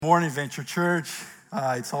Morning, Venture Church.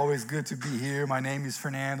 It's always good to be here. My name is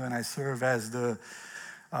Fernando, and I serve as the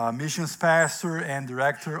missions pastor and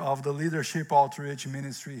director of the Leadership Outreach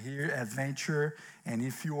Ministry here at Venture. And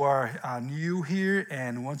if you are new here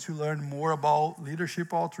and want to learn more about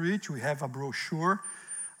Leadership Outreach, we have a brochure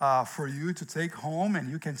for you to take home, and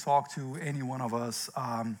you can talk to any one of us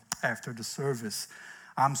after the service.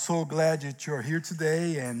 I'm so glad that you're here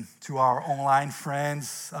today, and to our online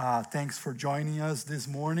friends, thanks for joining us this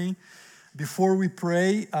morning. Before we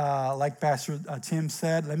pray, like Pastor Tim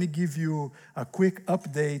said, let me give you a quick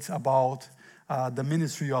update about the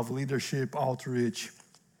ministry of Leadership Outreach.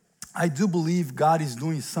 I do believe God is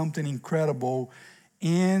doing something incredible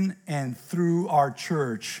in and through our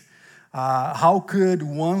church. How could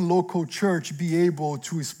one local church be able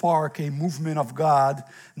to spark a movement of God,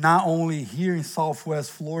 not only here in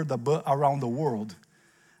Southwest Florida, but around the world?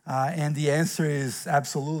 And the answer is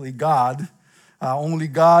absolutely God. Only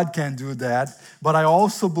God can do that. But I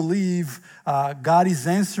also believe God is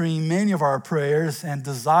answering many of our prayers and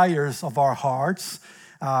desires of our hearts.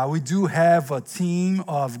 We do have a team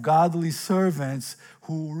of godly servants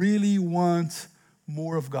who really want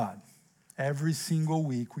more of God. Every single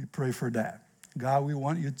week, we pray for that. God, we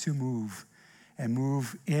want you to move and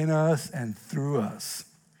move in us and through us.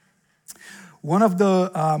 One of the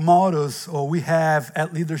mottos we have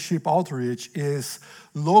at Leadership Outreach is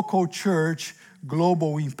local church,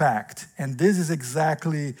 global impact. And this is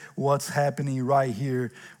exactly what's happening right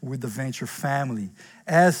here with the Venture family.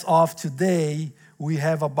 As of today, we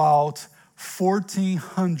have about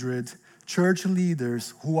 1,400 church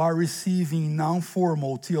leaders who are receiving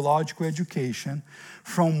non-formal theological education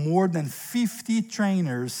from more than 50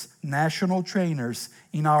 trainers, national trainers,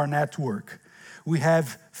 in our network. We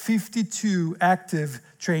have 52 active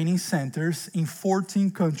training centers in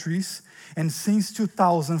 14 countries, and since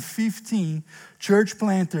 2015, church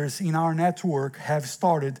planters in our network have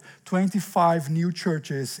started 25 new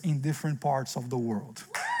churches in different parts of the world.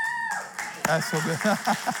 That's so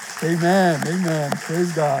good. Amen.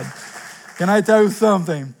 Praise God. Can I tell you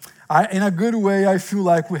something? In a good way, I feel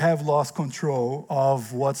like we have lost control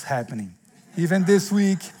of what's happening. Even this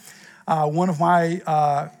week, one of my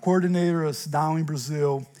coordinators down in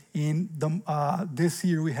Brazil, this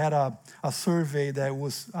year we had a survey that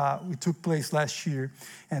we took place last year,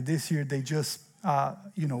 and this year they just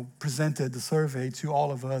presented the survey to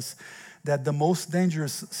all of us that the most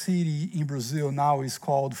dangerous city in Brazil now is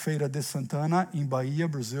called Feira de Santana in Bahia,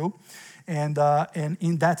 Brazil. And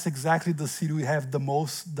that's exactly the city we have the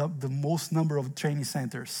most number of training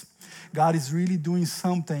centers. God is really doing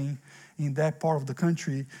something in that part of the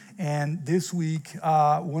country. And this week,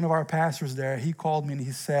 one of our pastors there, he called me and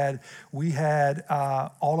he said, we had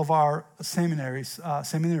all of our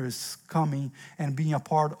seminarists coming and being a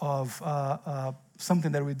part of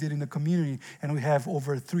something that we did in the community, and we have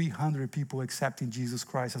over 300 people accepting Jesus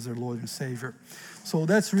Christ as their Lord and Savior. So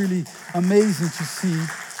that's really amazing to see.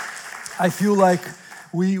 I feel like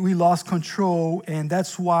we lost control, and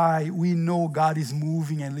that's why we know God is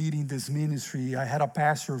moving and leading this ministry. I had a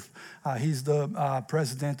pastor, he's the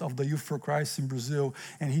president of the Youth for Christ in Brazil,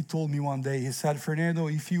 and he told me one day, he said, Fernando,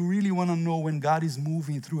 if you really want to know when God is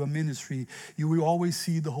moving through a ministry, you will always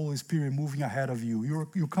see the Holy Spirit moving ahead of you.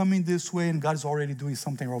 You're coming this way, and God is already doing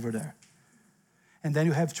something over there. And then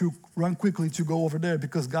you have to run quickly to go over there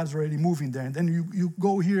because God's already moving there. And then you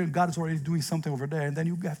go here and God is already doing something over there. And then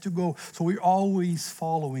you have to go. So we're always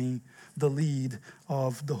following the lead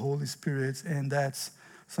of the Holy Spirit. And that's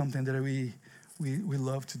something that we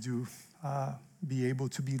love to do, be able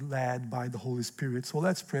to be led by the Holy Spirit. So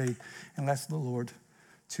let's pray and ask the Lord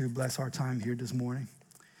to bless our time here this morning.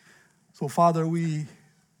 So Father, we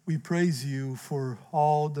praise you for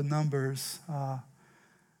all the numbers.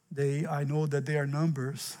 I know that they are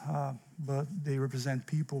numbers, but they represent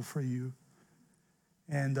people for you.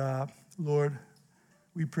 And Lord,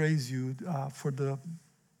 we praise you for the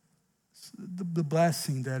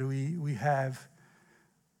blessing that we have,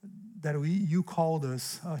 that you called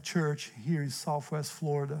us a church here in Southwest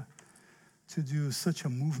Florida to do such a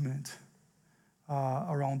movement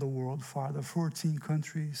around the world, Father. 14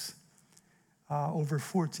 countries, over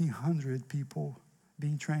 1,400 people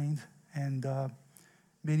being trained, and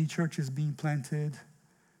many churches being planted.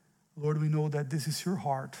 Lord, we know that this is your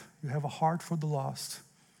heart. You have a heart for the lost.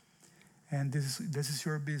 And this is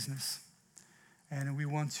your business. And we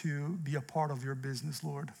want to be a part of your business,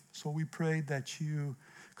 Lord. So we pray that you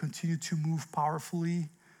continue to move powerfully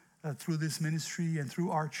through this ministry and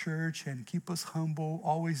through our church, and keep us humble,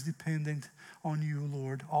 always dependent on you,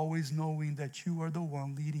 Lord. Always knowing that you are the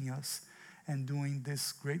one leading us and doing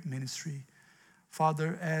this great ministry.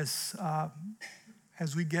 Father, as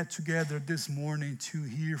as we get together this morning to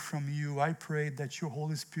hear from you, I pray that your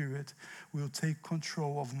Holy Spirit will take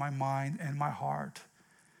control of my mind and my heart.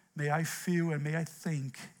 May I feel and may I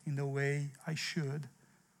think in the way I should,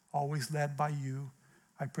 always led by you.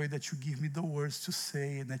 I pray that you give me the words to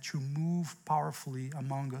say and that you move powerfully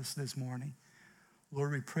among us this morning.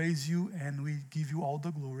 Lord, we praise you and we give you all the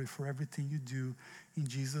glory for everything you do. In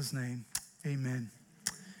Jesus' name, amen.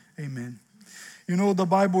 Amen. You know, the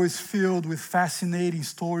Bible is filled with fascinating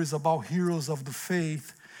stories about heroes of the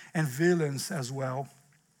faith and villains as well.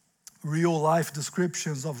 Real life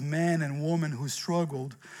descriptions of men and women who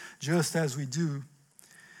struggled just as we do.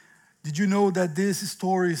 Did you know that these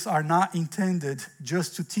stories are not intended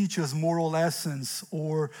just to teach us moral lessons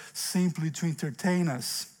or simply to entertain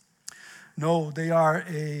us? No, they are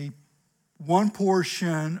one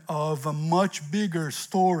portion of a much bigger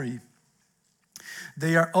story.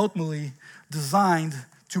 They are ultimately designed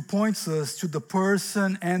to point us to the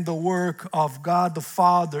person and the work of God the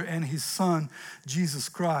Father and His Son, Jesus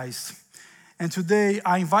Christ. And today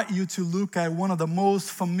I invite you to look at one of the most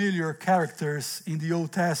familiar characters in the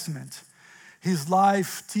Old Testament. His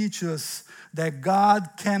life teaches that God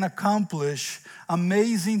can accomplish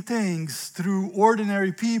amazing things through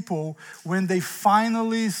ordinary people when they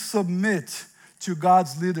finally submit to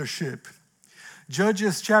God's leadership.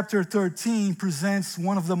 Judges chapter 13 presents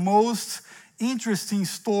one of the most interesting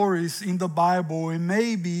stories in the Bible and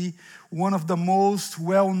maybe one of the most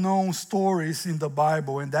well-known stories in the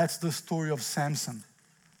Bible, and that's the story of Samson.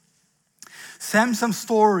 Samson's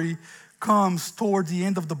story comes toward the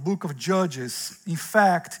end of the book of Judges. In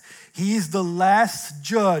fact, he is the last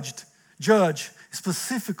judge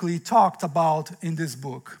specifically talked about in this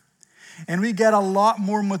book. And we get a lot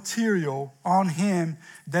more material on him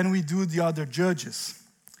than we do the other judges.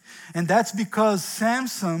 And that's because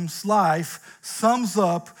Samson's life sums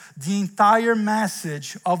up the entire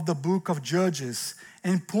message of the book of Judges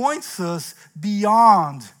and points us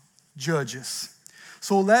beyond Judges.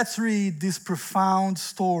 So let's read this profound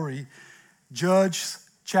story, Judges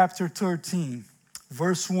chapter 13,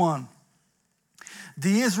 verse 1.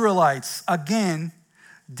 The Israelites again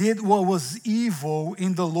did what was evil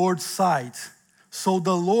in the Lord's sight. So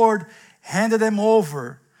the Lord handed them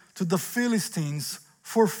over to the Philistines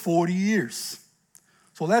for 40 years.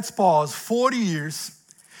 So let's pause. 40 years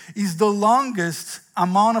is the longest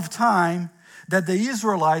amount of time that the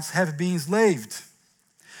Israelites have been enslaved.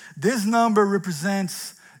 This number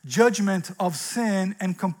represents judgment of sin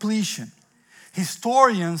and completion.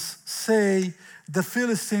 Historians say the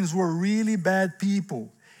Philistines were really bad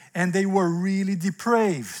people and they were really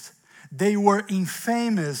depraved. They were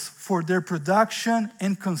infamous for their production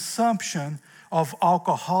and consumption of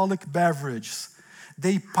alcoholic beverages.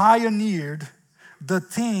 They pioneered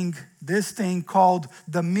this thing called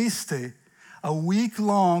the Miste, a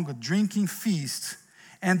week-long drinking feast,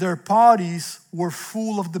 and their parties were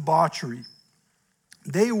full of debauchery.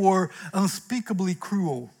 They were unspeakably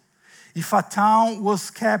cruel. If a town was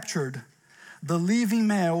captured, the living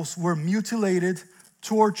males were mutilated,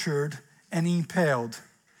 tortured, and impaled.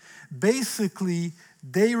 Basically,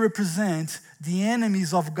 they represent the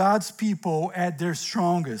enemies of God's people at their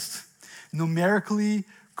strongest. Numerically,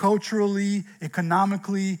 culturally,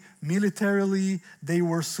 economically, militarily, they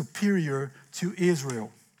were superior to Israel.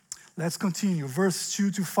 Let's continue. Verse 2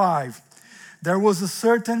 to 5. There was a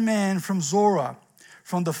certain man from Zorah,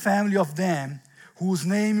 from the family of Dan, whose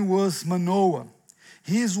name was Manoah.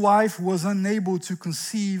 His wife was unable to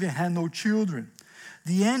conceive and had no children.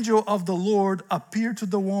 The angel of the Lord appeared to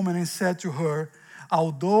the woman and said to her,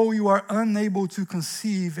 although you are unable to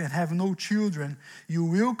conceive and have no children, you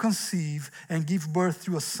will conceive and give birth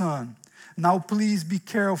to a son. Now please be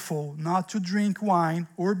careful not to drink wine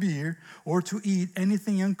or beer or to eat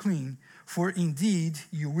anything unclean, for indeed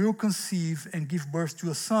you will conceive and give birth to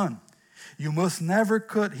a son. You must never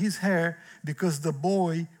cut his hair because the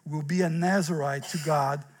boy will be a Nazirite to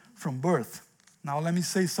God from birth. Now let me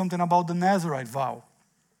say something about the Nazirite vow.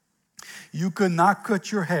 You could not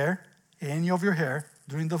cut your hair, any of your hair,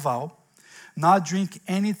 during the vow, not drink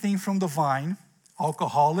anything from the vine,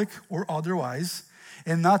 alcoholic or otherwise,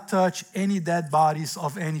 and not touch any dead bodies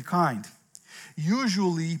of any kind.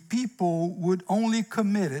 Usually, people would only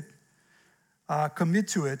commit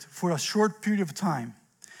to it for a short period of time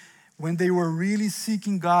when they were really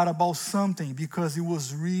seeking God about something because it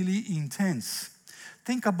was really intense.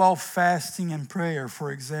 Think about fasting and prayer,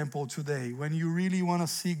 for example, today. When you really want to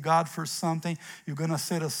seek God for something, you're going to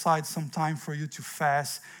set aside some time for you to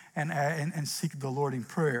fast and seek the Lord in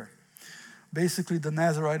prayer. Basically, the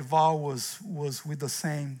Nazarite vow was with the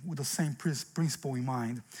same principle in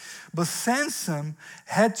mind. But Samson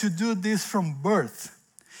had to do this from birth.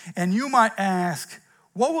 And you might ask,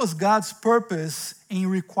 what was God's purpose in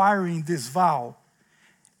requiring this vow?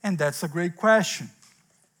 And that's a great question.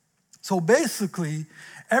 So basically,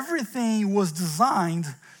 everything was designed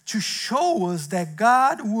to show us that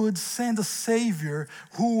God would send a Savior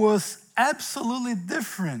who was absolutely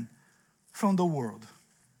different from the world.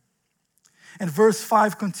 And verse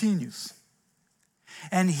 5 continues.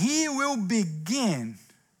 And he will begin,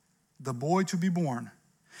 the boy to be born,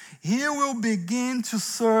 he will begin to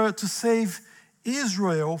save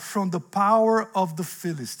Israel from the power of the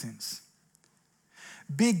Philistines.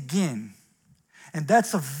 Begin. And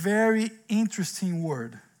that's a very interesting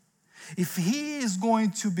word. If he is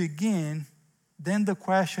going to begin, then the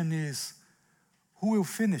question is, who will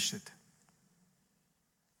finish it?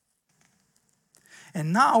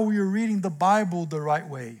 And now we are reading the Bible the right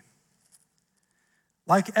way.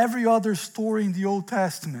 Like every other story in the Old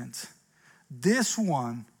Testament, this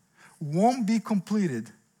one won't be completed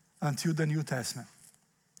until the New Testament.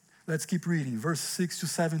 Let's keep reading, verse 6 to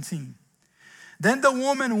 17. Then the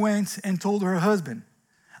woman went and told her husband,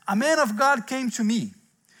 a man of God came to me.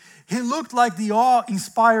 He looked like the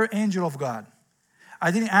awe-inspired angel of God. I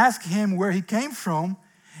didn't ask him where he came from,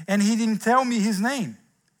 and he didn't tell me his name.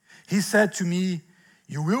 He said to me,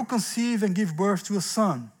 you will conceive and give birth to a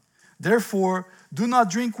son. Therefore, do not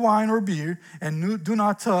drink wine or beer, and do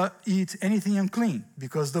not eat anything unclean,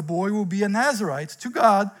 because the boy will be a Nazarite to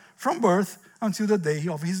God from birth until the day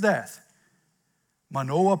of his death.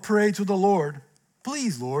 Manoah prayed to the Lord,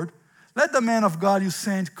 please, Lord, let the man of God you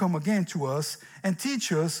sent come again to us and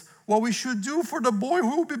teach us what we should do for the boy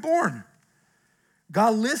who will be born.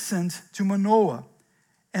 God listened to Manoah,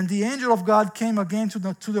 and the angel of God came again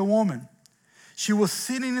to the woman. She was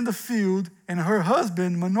sitting in the field, and her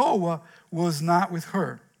husband, Manoah, was not with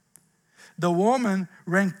her. The woman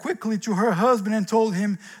ran quickly to her husband and told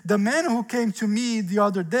him, the man who came to me the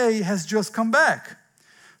other day has just come back.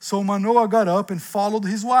 So Manoah got up and followed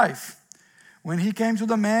his wife. When he came to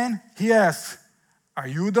the man, he asked, are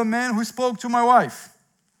you the man who spoke to my wife?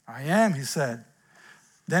 I am, he said.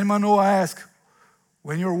 Then Manoah asked,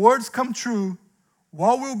 when your words come true,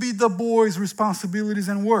 what will be the boy's responsibilities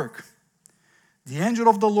and work? The angel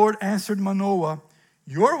of the Lord answered Manoah,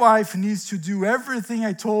 your wife needs to do everything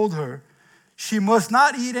I told her. She must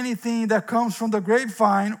not eat anything that comes from the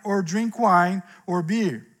grapevine or drink wine or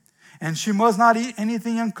beer. And she must not eat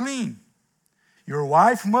anything unclean. Your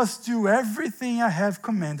wife must do everything I have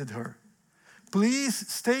commanded her. Please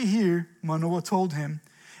stay here, Manoah told him,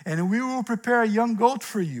 and we will prepare a young goat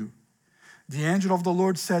for you. The angel of the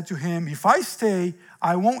Lord said to him, if I stay,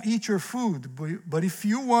 I won't eat your food, but if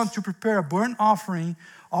you want to prepare a burnt offering,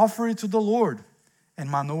 offer it to the Lord. And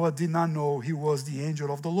Manoah did not know he was the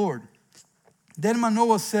angel of the Lord. Then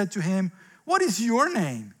Manoah said to him, what is your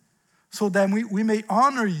name? So that we may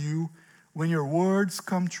honor you when your words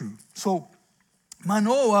come true. So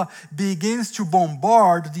Manoah begins to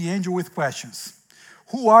bombard the angel with questions.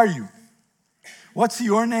 Who are you? What's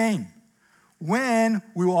your name? When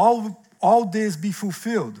will all this be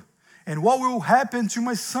fulfilled? And what will happen to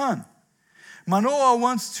my son? Manoah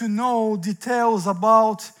wants to know details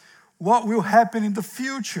about what will happen in the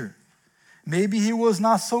future. Maybe he was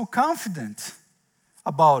not so confident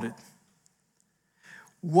about it.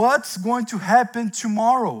 What's going to happen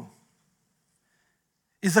tomorrow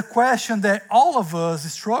is a question that all of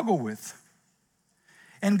us struggle with.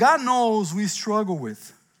 And God knows we struggle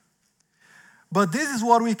with. But this is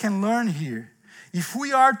what we can learn here. If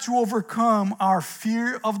we are to overcome our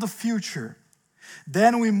fear of the future,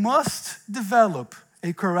 then we must develop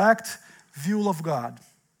a correct view of God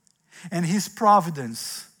and His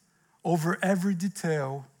providence over every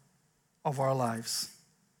detail of our lives.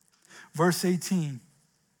 Verse 18,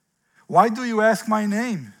 why do you ask my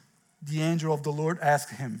name? The angel of the Lord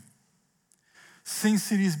asked him.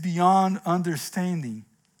 Since it is beyond understanding,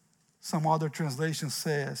 some other translation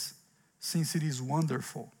says, since it is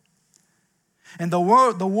wonderful. And the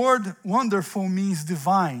word wonderful means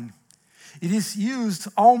divine. It is used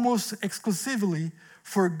almost exclusively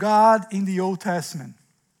for God in the Old Testament.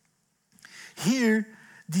 Here,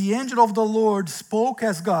 the angel of the Lord spoke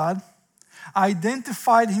as God,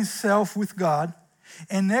 identified himself with God,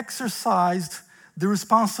 and exercised the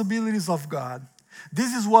responsibilities of God.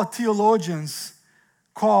 This is what theologians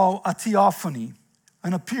call a theophany,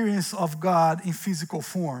 an appearance of God in physical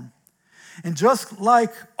form. And just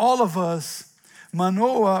like all of us,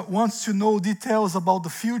 Manoah wants to know details about the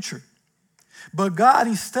future. But God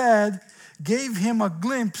instead gave him a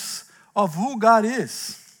glimpse of who God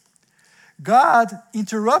is. God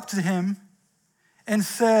interrupted him and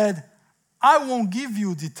said, I won't give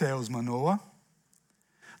you details, Manoah.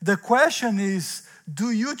 The question is,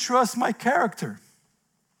 do you trust my character?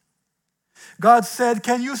 God said,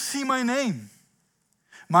 can you see my name?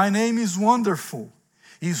 My name is wonderful,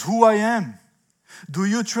 is who I am. Do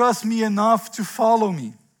you trust me enough to follow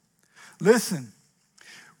me? Listen,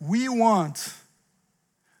 we want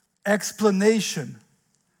explanation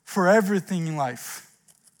for everything in life,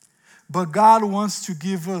 but God wants to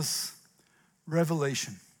give us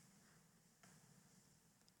revelation.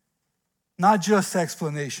 Not just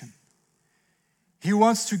explanation. He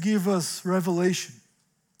wants to give us revelation.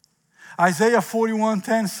 Isaiah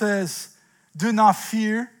 41:10 says, do not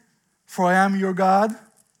fear, for I am your God.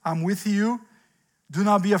 I'm with you. Do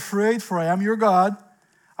not be afraid, for I am your God.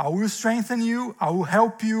 I will strengthen you. I will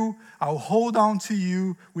help you. I will hold on to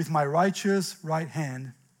you with my righteous right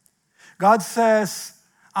hand. God says,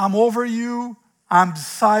 I'm over you. I'm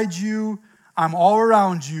beside you. I'm all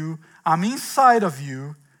around you. I'm inside of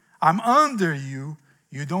you. I'm under you.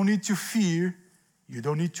 You don't need to fear. You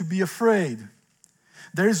don't need to be afraid.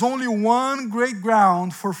 There is only one great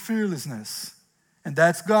ground for fearlessness, and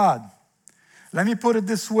that's God. Let me put it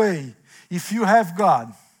this way. If you have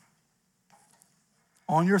God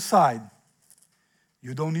on your side,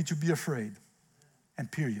 you don't need to be afraid,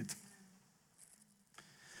 and period.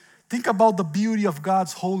 Think about the beauty of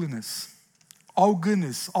God's holiness. All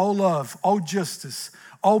goodness, all love, all justice,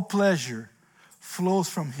 all pleasure flows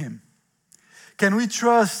from Him. Can we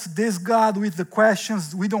trust this God with the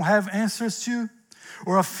questions we don't have answers to?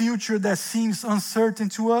 Or a future that seems uncertain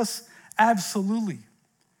to us? Absolutely.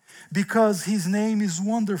 Because His name is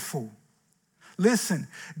wonderful. Listen,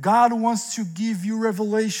 God wants to give you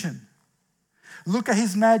revelation. Look at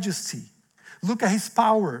His majesty. Look at His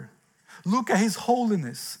power. Look at His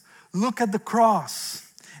holiness. Look at the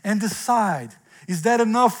cross and decide, is that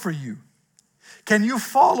enough for you? Can you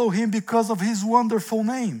follow Him because of His wonderful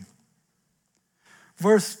name?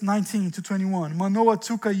 Verse 19 to 21, Manoah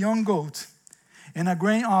took a young goat and a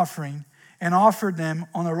grain offering and offered them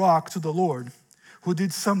on a rock to the Lord, who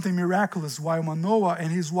did something miraculous while Manoah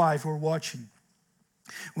and his wife were watching.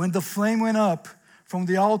 When the flame went up from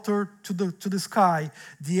the altar to the sky,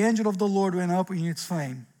 the angel of the Lord went up in its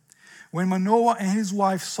flame. When Manoah and his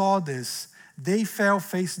wife saw this, they fell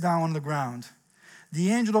face down on the ground.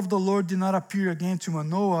 The angel of the Lord did not appear again to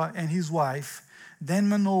Manoah and his wife. Then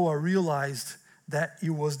Manoah realized that it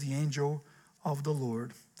was the angel of the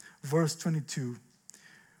Lord. Verse 22,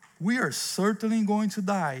 we are certainly going to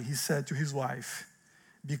die, he said to his wife,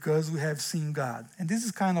 because we have seen God. And this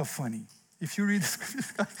is kind of funny. If you read the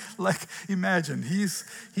scripture, like imagine, he's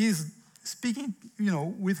speaking,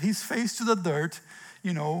 with his face to the dirt,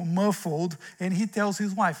 muffled, and he tells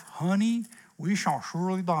his wife, honey, we shall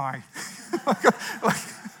surely die.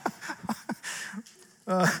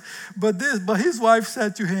 But his wife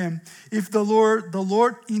said to him, if the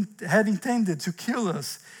Lord had intended to kill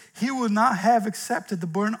us, He would not have accepted the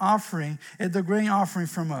burnt offering and the grain offering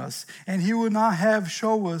from us, and He would not have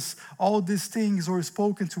shown us all these things or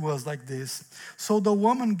spoken to us like this. So the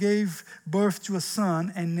woman gave birth to a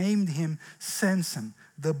son and named him Samson.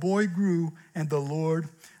 The boy grew, and the Lord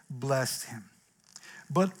blessed him.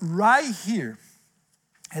 But right here,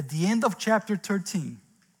 at the end of chapter 13,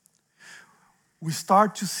 we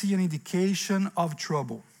start to see an indication of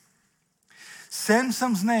trouble.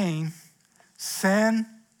 Samson's name, son,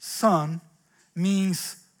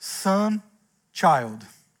 means son, child.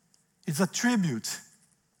 It's a tribute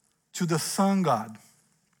to the sun god.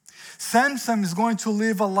 Samson is going to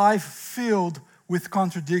live a life filled with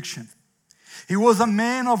contradiction. He was a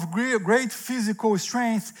man of great physical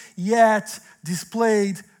strength, yet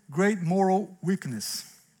displayed great moral weakness.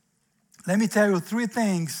 Let me tell you 3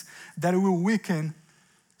 things that will weaken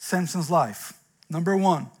Samson's life. Number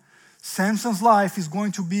 1, Samson's life is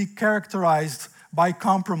going to be characterized by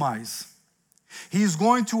compromise. He is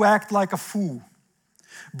going to act like a fool,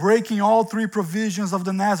 breaking all 3 provisions of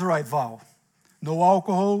the Nazirite vow. No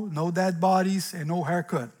alcohol, no dead bodies, and no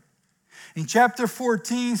haircut. In chapter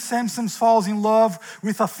 14, Samson falls in love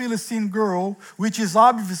with a Philistine girl, which is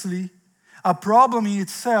obviously a problem in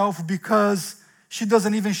itself because she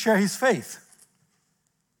doesn't even share his faith.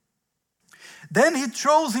 Then he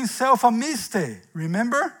throws himself a mistake.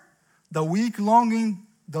 Remember? The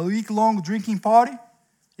week-long drinking party?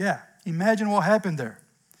 Yeah, imagine what happened there.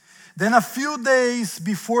 Then a few days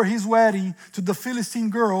before his wedding to the Philistine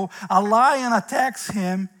girl, a lion attacks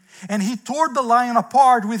him, and he tore the lion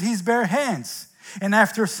apart with his bare hands. And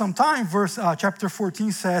after some time, chapter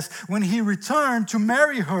 14 says, when he returned to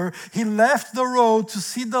marry her, he left the road to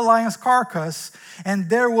see the lion's carcass, and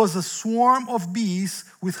there was a swarm of bees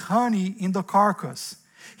with honey in the carcass.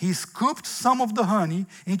 He scooped some of the honey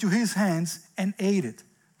into his hands and ate it,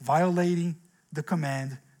 violating the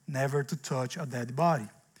command never to touch a dead body.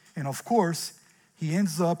 And of course, he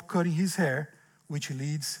ends up cutting his hair, which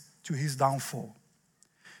leads to his downfall.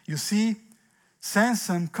 You see,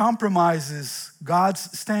 Samson compromises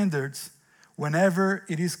God's standards whenever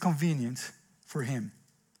it is convenient for him.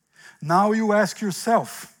 Now you ask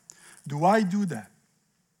yourself, do I do that?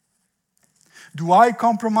 Do I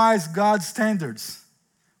compromise God's standards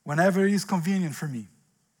whenever it is convenient for me?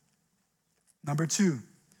 Number 2,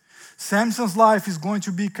 Samson's life is going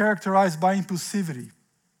to be characterized by impulsivity.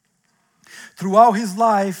 Throughout his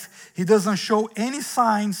life, he doesn't show any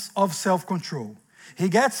signs of self-control. He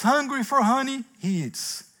gets hungry for honey, he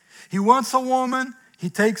eats. He wants a woman, he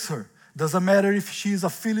takes her. Doesn't matter if she's a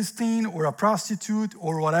Philistine or a prostitute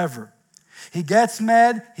or whatever. He gets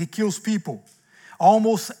mad, he kills people.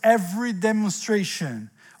 Almost every demonstration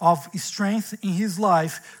of strength in his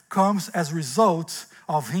life comes as a result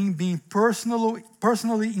of him being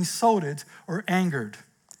personally insulted or angered.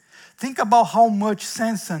 Think about how much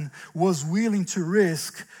Samson was willing to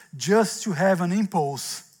risk just to have an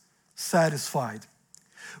impulse satisfied.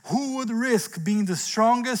 Who would risk being the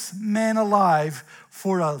strongest man alive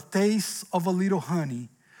for a taste of a little honey?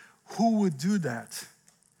 Who would do that?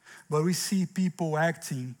 But we see people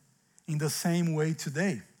acting in the same way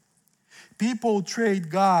today. People trade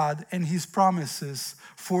God and his promises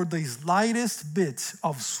for the slightest bit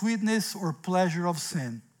of sweetness or pleasure of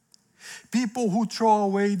sin. People who throw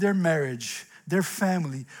away their marriage, their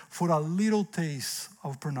family, for a little taste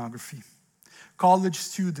of pornography. College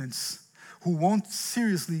students who won't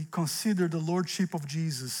seriously consider the lordship of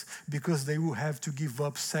Jesus because they will have to give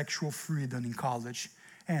up sexual freedom in college,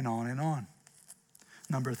 and on and on.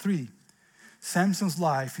 Number 3, Samson's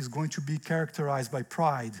life is going to be characterized by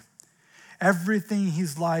pride. Everything in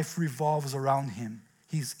his life revolves around him,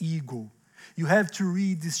 his ego. You have to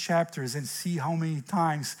read these chapters and see how many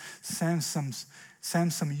times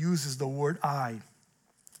Samson uses the word I.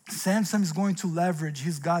 Samson is going to leverage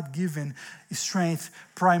his God-given strength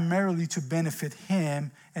primarily to benefit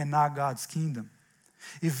him and not God's kingdom.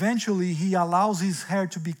 Eventually, he allows his hair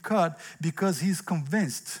to be cut because he's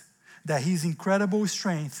convinced that his incredible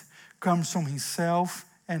strength comes from himself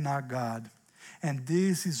and not God. And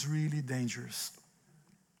this is really dangerous.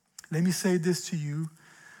 Let me say this to you.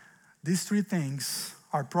 These 3 things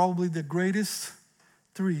are probably the greatest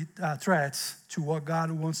threats to what God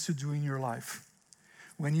wants to do in your life.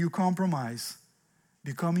 When you compromise,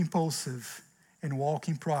 become impulsive, and walk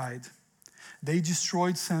in pride. They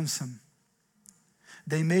destroyed Samson.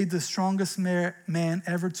 They made the strongest man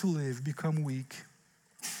ever to live become weak.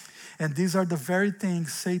 And these are the very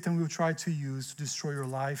things Satan will try to use to destroy your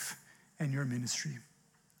life and your ministry.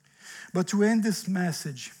 But to end this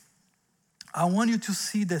message, I want you to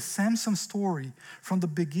see that Samson's story from the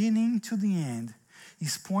beginning to the end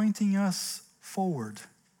is pointing us forward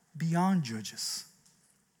beyond Judges.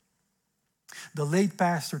 The late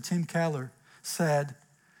pastor Tim Keller said,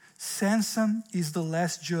 Samson is the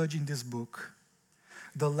last judge in this book,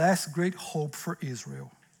 the last great hope for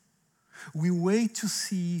Israel. We wait to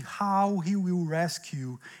see how he will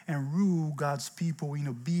rescue and rule God's people in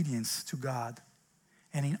obedience to God.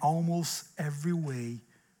 And in almost every way,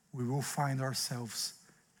 we will find ourselves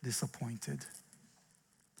disappointed.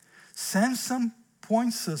 Samson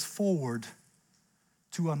points us forward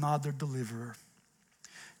to another deliverer.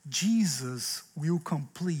 Jesus will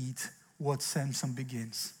complete what Samson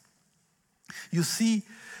begins. You see,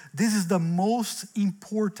 this is the most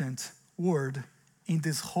important word in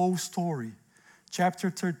this whole story. Chapter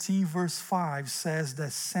 13, verse 5 says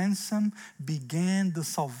that Samson began the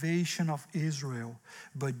salvation of Israel,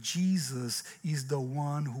 but Jesus is the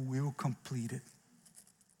one who will complete it.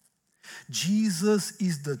 Jesus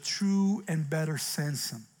is the true and better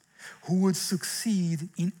Samson, who would succeed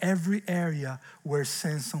in every area where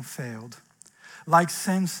Samson failed. Like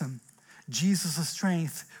Samson, Jesus'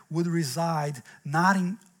 strength would reside not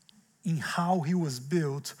in how he was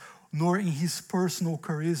built, nor in his personal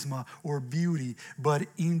charisma or beauty, but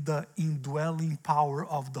in the indwelling power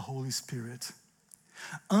of the Holy Spirit.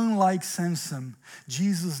 Unlike Samson,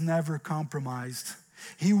 Jesus never compromised.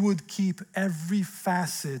 He would keep every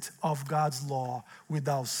facet of God's law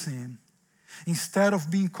without sin. Instead of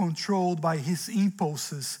being controlled by his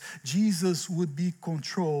impulses, Jesus would be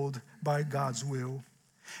controlled by God's will.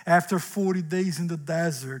 After 40 days in the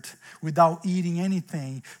desert without eating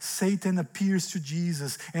anything, Satan appears to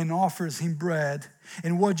Jesus and offers him bread.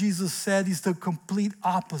 And what Jesus said is the complete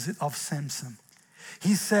opposite of Samson.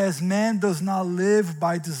 He says, man does not live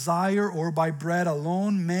by desire or by bread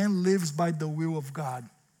alone. Man lives by the will of God.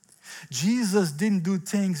 Jesus didn't do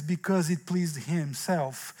things because it pleased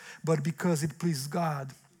himself, but because it pleased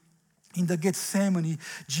God. In the Gethsemane,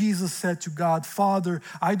 Jesus said to God, Father,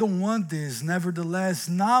 I don't want this. Nevertheless,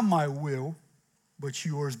 not my will, but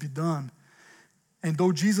yours be done. And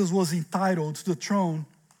though Jesus was entitled to the throne,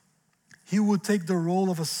 he would take the role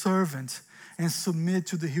of a servant and submit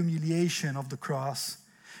to the humiliation of the cross.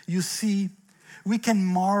 You see, we can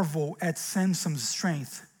marvel at Samson's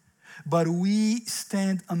strength, but we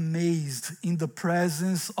stand amazed in the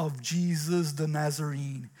presence of Jesus the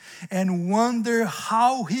Nazarene and wonder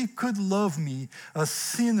how he could love me, a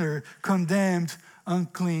sinner condemned,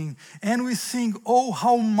 unclean. And we sing, oh,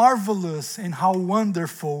 how marvelous and how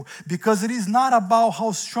wonderful, because it is not about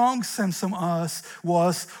how strong Samson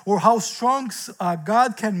was or how strong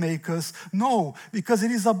God can make us. No, because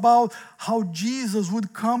it is about how Jesus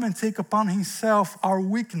would come and take upon himself our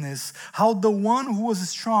weakness, how the one who was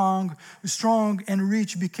strong and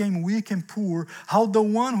rich became weak and poor, how the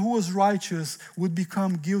one who was righteous would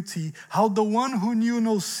become guilty, how the one who knew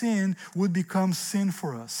no sin would become sin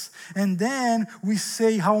for us. And then we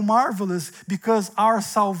say how marvelous, because our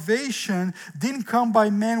salvation didn't come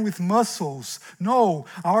by men with muscles. No,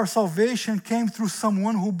 our salvation came through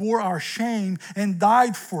someone who bore our shame and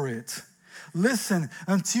died for it. Listen,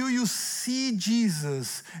 until you see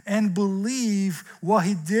Jesus and believe what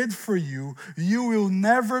he did for you, you will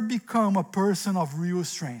never become a person of real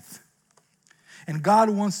strength. And God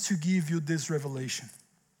wants to give you this revelation.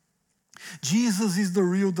 Jesus is the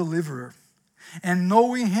real deliverer. And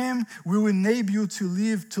knowing him will enable you to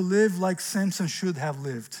live like Samson should have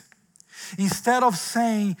lived. Instead of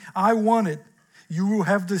saying, I want it, you will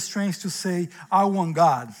have the strength to say, I want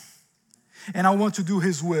God. And I want to do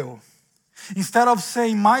his will. Instead of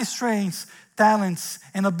saying, my strengths, talents,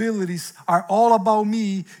 and abilities are all about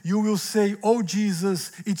me, you will say, oh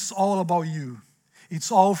Jesus, it's all about you. It's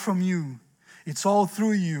all from you. It's all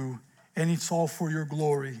through you. And it's all for your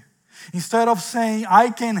glory. Instead of saying,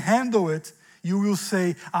 I can handle it, you will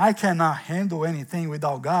say, I cannot handle anything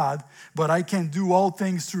without God, but I can do all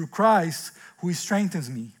things through Christ who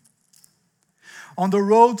strengthens me. On the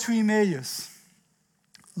road to Emmaus,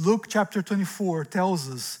 Luke chapter 24 tells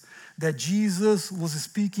us that Jesus was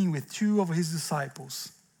speaking with two of his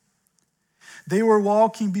disciples. They were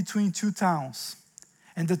walking between two towns,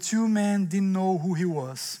 and the two men didn't know who he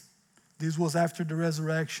was. This was after the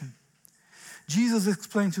resurrection. Jesus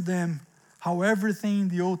explained to them how everything in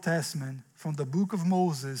the Old Testament, from the book of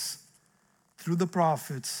Moses through the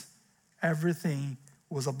prophets, everything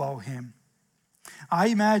was about him. I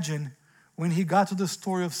imagine when he got to the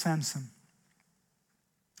story of Samson,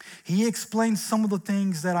 he explained some of the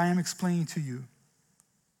things that I am explaining to you.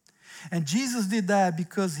 And Jesus did that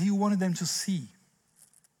because he wanted them to see,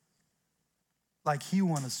 like he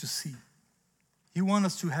wants us to see. He wants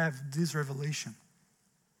us to have this revelation.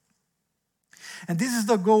 And this is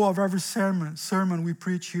the goal of every sermon we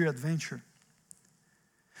preach here at Venture.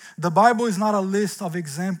 The Bible is not a list of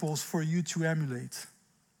examples for you to emulate.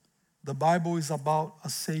 The Bible is about a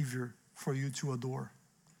Savior for you to adore.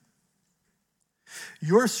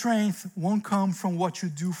 Your strength won't come from what you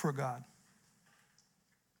do for God.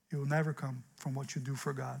 It will never come from what you do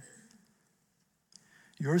for God.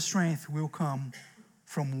 Your strength will come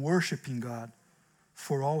from worshiping God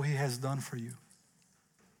for all he has done for you.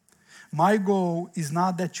 My goal is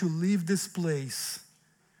not that you leave this place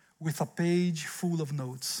with a page full of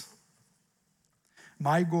notes.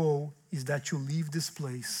 My goal is that you leave this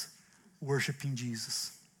place worshiping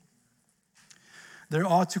Jesus. There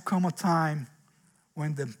ought to come a time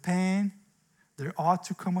when the pen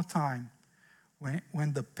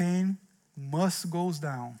must goes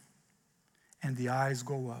down and the eyes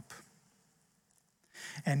go up.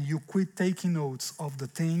 And you quit taking notes of the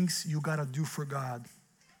things you got to do for God.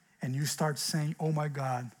 And you start saying, oh my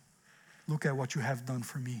God, look at what you have done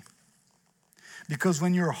for me. Because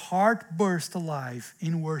when your heart bursts alive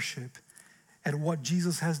in worship at what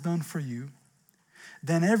Jesus has done for you,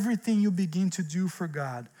 then everything you begin to do for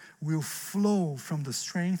God will flow from the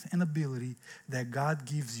strength and ability that God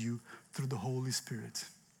gives you through the Holy Spirit.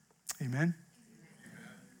 Amen? Amen.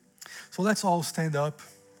 So let's all stand up.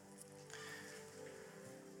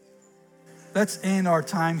 Let's end our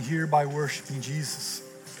time here by worshiping Jesus.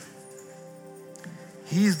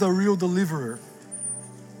 He is the real deliverer.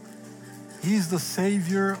 He is the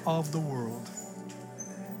Savior of the world.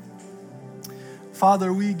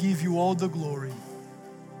 Father, we give you all the glory.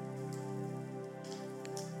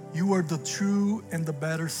 You are the true and the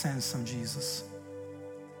better Samson, Jesus.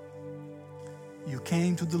 You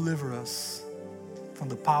came to deliver us from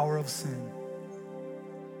the power of sin.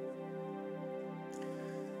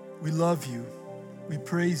 We love you. We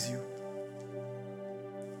praise you.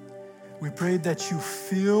 We pray that you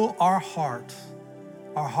fill our hearts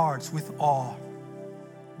with awe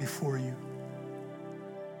before you.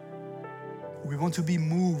 We want to be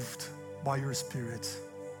moved by your Spirit.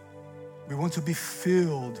 We want to be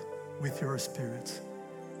filled with your Spirit.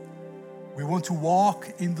 We want to walk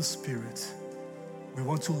in the Spirit. We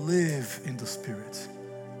want to live in the Spirit.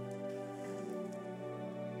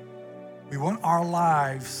 We want our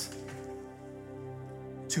lives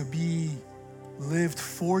to be lived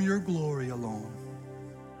for your glory alone.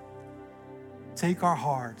 Take our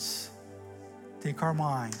hearts, take our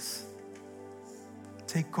minds,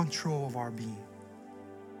 take control of our being.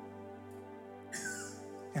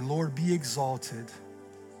 And Lord, be exalted.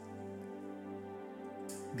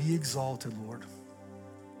 Be exalted, Lord.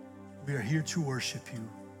 We are here to worship you,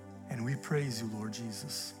 and we praise you, Lord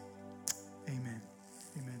Jesus. Amen.